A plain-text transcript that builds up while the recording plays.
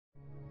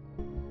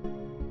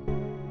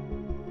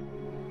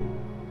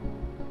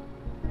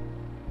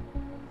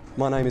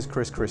My name is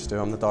Christou.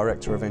 I'm the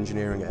Director of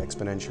Engineering at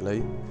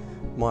Exponential-e.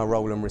 My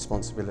role and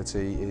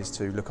responsibility is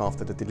to look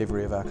after the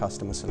delivery of our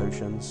customer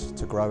solutions,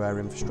 to grow our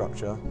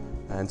infrastructure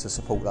and to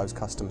support those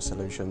customer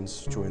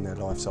solutions during their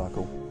life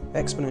cycle.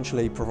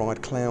 Exponential-e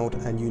provide cloud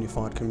and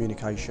unified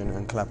communication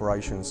and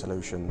collaboration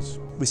solutions.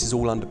 This is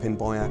all underpinned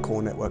by our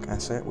core network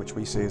asset, which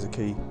we see as a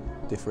key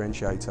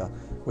differentiator.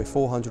 We're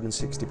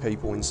 460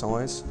 people in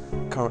size,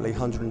 currently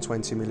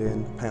 £120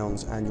 million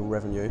annual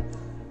revenue.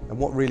 And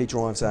what really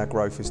drives our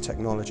growth is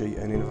technology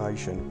and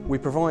innovation. We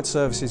provide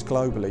services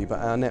globally, but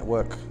our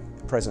network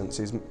presence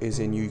is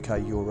in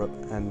UK, Europe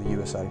and the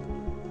USA.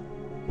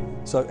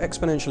 So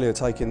Exponential-e are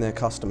taking their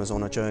customers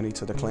on a journey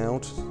to the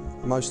cloud.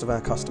 Most of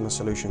our customer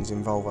solutions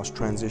involve us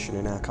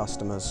transitioning our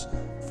customers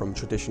from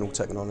traditional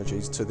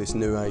technologies to this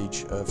new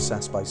age of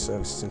SaaS-based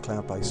services and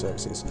cloud-based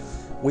services.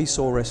 We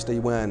saw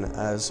SD-WAN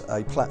as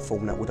a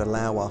platform that would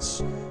allow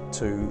us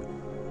to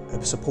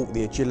support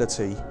the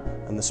agility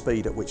and the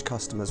speed at which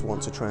customers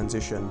want to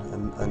transition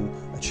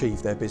and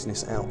achieve their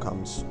business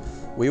outcomes.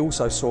 We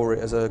also saw it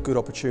as a good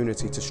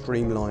opportunity to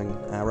streamline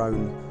our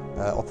own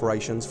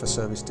operations for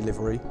service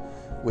delivery,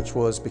 which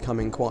was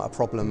becoming quite a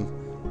problem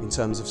in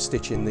terms of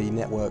stitching the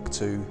network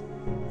to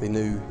the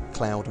new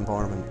cloud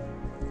environment.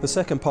 The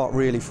second part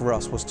really for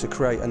us was to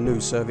create a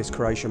new service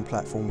creation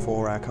platform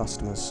for our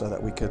customers so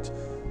that we could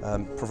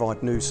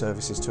provide new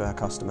services to our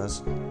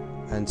customers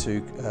and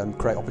to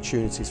create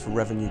opportunities for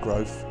revenue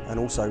growth and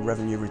also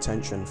revenue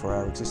retention for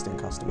our existing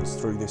customers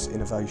through this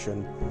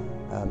innovation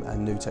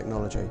and new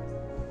technology.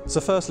 So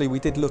firstly, we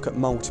did look at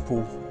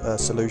multiple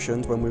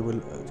solutions when we were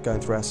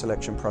going through our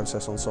selection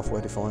process on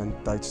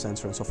software-defined data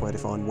center and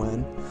software-defined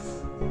WAN.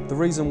 The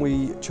reason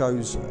we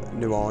chose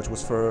Nuage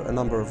was for a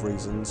number of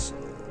reasons.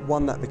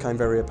 One that became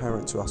very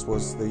apparent to us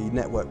was the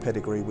network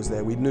pedigree was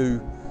there. We knew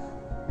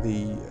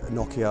the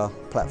Nokia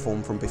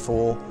platform from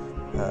before.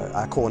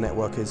 Our core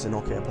network is a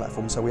Nokia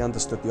platform, so we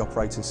understood the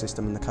operating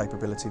system and the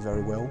capability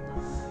very well.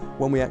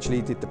 When we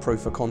actually did the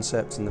proof of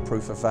concept and the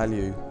proof of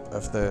value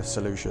of the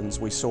solutions,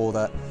 we saw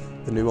that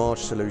the Nuage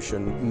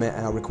solution met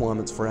our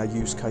requirements for our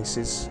use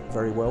cases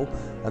very well,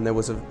 and there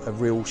was a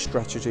real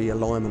strategy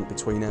alignment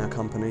between our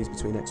companies,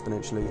 between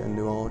Exponential-e and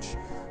Nuage,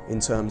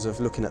 in terms of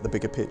looking at the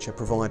bigger picture,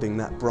 providing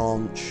that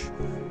branch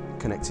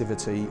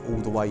connectivity all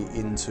the way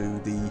into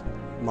the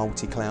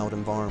multi-cloud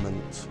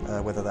environment,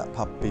 whether that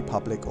be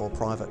public or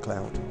private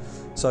cloud.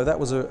 So that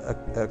was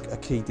a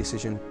key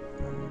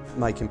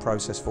decision-making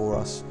process for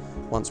us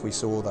once we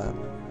saw that.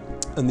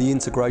 And the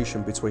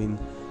integration between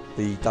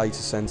the data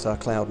center,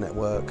 cloud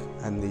network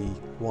and the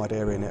wide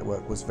area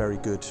network was very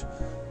good,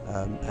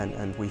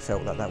 and we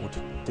felt that that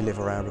would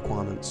deliver our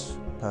requirements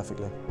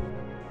perfectly.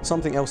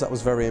 Something else that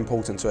was very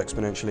important to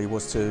Exponential-e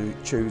was to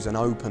choose an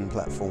open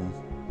platform.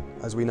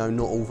 As we know,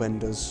 not all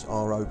vendors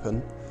are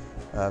open.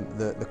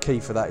 The key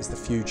for that is the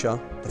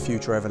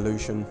future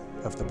evolution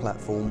of the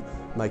platform,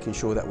 making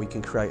sure that we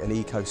can create an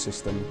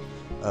ecosystem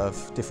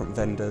of different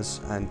vendors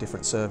and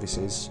different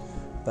services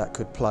that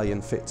could play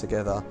and fit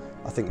together.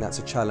 I think that's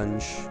a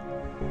challenge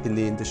in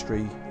the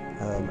industry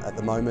at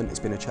the moment. It's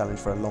been a challenge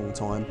for a long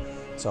time.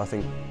 So I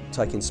think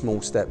taking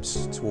small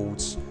steps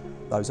towards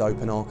those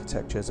open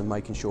architectures and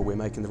making sure we're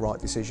making the right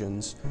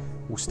decisions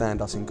will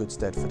stand us in good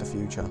stead for the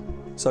future.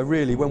 So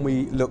really, when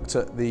we looked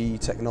at the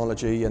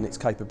technology and its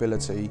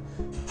capability,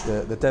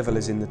 the devil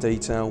is in the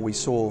detail. We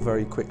saw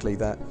very quickly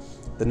that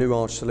the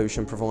Nuage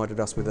solution provided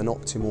us with an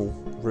optimal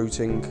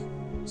routing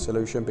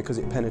solution because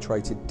it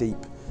penetrated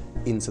deep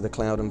into the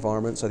cloud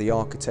environment. So the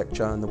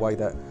architecture and the way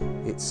that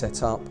it's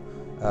set up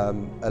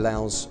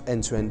allows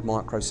end-to-end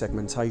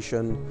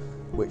micro-segmentation,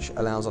 which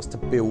allows us to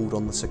build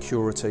on the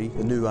security,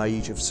 the new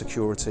age of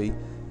security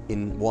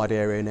in wide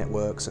area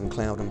networks and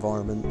cloud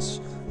environments.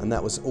 And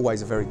that was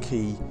always a very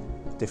key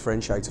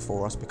differentiator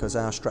for us because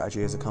our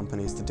strategy as a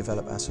company is to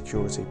develop our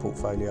security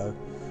portfolio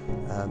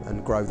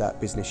and grow that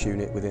business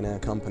unit within our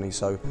company.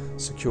 So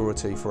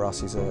security for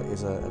us is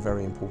a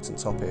very important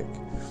topic.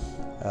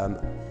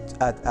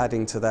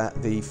 Adding to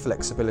that the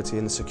flexibility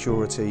and the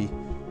security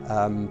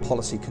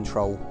policy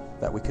control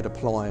that we could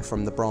apply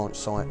from the branch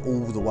site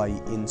all the way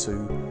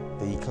into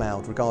the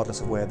cloud, regardless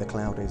of where the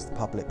cloud is, the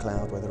public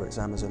cloud, whether it's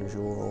Amazon Azure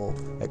or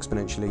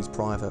Exponential-e's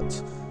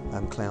private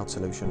cloud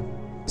solution.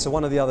 So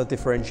one of the other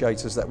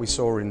differentiators that we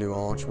saw in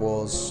Nuage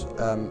was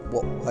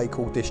what they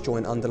call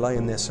disjoint underlay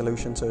and their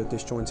solution to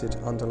disjointed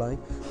underlay.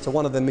 So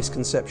one of the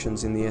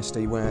misconceptions in the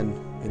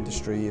SD-WAN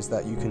industry is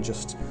that you can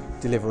just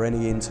deliver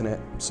any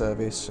internet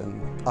service and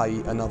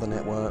another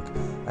network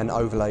and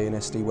overlay an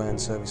SD-WAN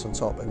service on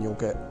top and you'll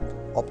get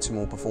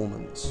optimal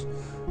performance.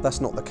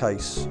 That's not the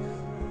case.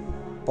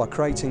 By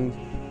creating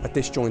a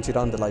disjointed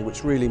underlay,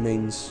 which really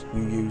means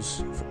you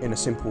use, in a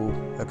simple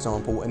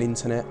example, an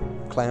internet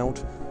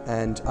cloud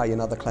and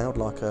another cloud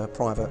like a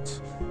private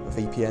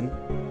VPN.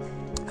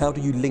 How do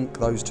you link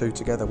those two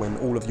together when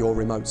all of your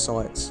remote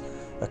sites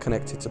are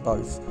connected to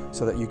both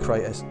so that you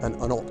create an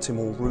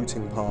optimal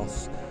routing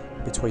path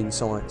between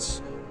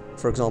sites?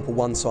 For example,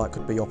 one site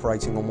could be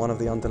operating on one of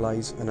the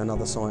underlays and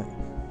another site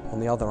on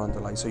the other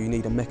underlay, so you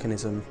need a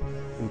mechanism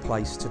in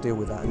place to deal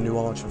with that, and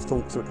Nuage have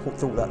thought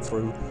that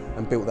through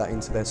and built that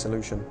into their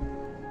solution.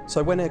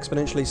 So when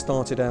Exponential-e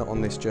started out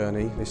on this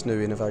journey, this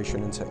new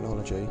innovation and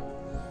technology,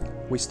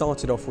 we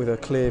started off with a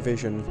clear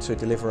vision to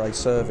deliver a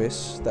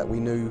service that we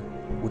knew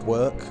would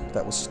work,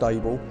 that was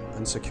stable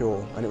and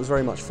secure, and it was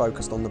very much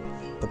focused on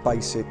the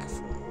basic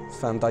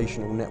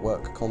foundational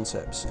network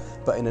concepts,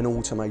 but in an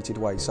automated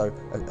way, so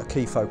a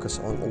key focus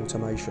on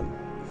automation.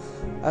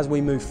 As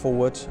we move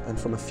forward, and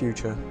from a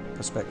future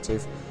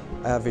perspective,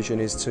 our vision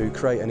is to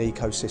create an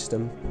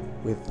ecosystem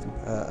with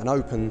an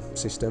open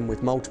system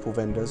with multiple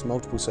vendors,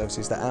 multiple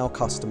services that our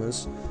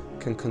customers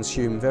can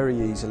consume very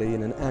easily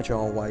in an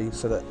agile way,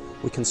 so that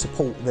we can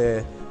support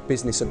their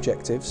business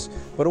objectives,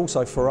 but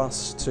also for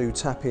us to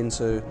tap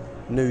into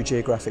new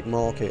geographic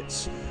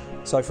markets.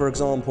 So for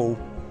example,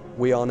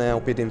 we are now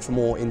bidding for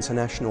more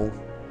international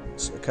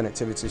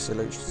connectivity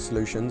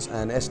solutions,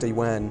 and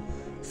SD-WAN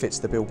fits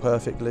the bill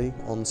perfectly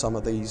on some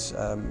of these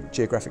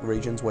geographic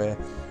regions where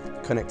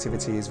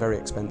connectivity is very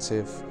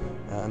expensive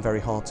and very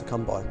hard to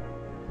come by.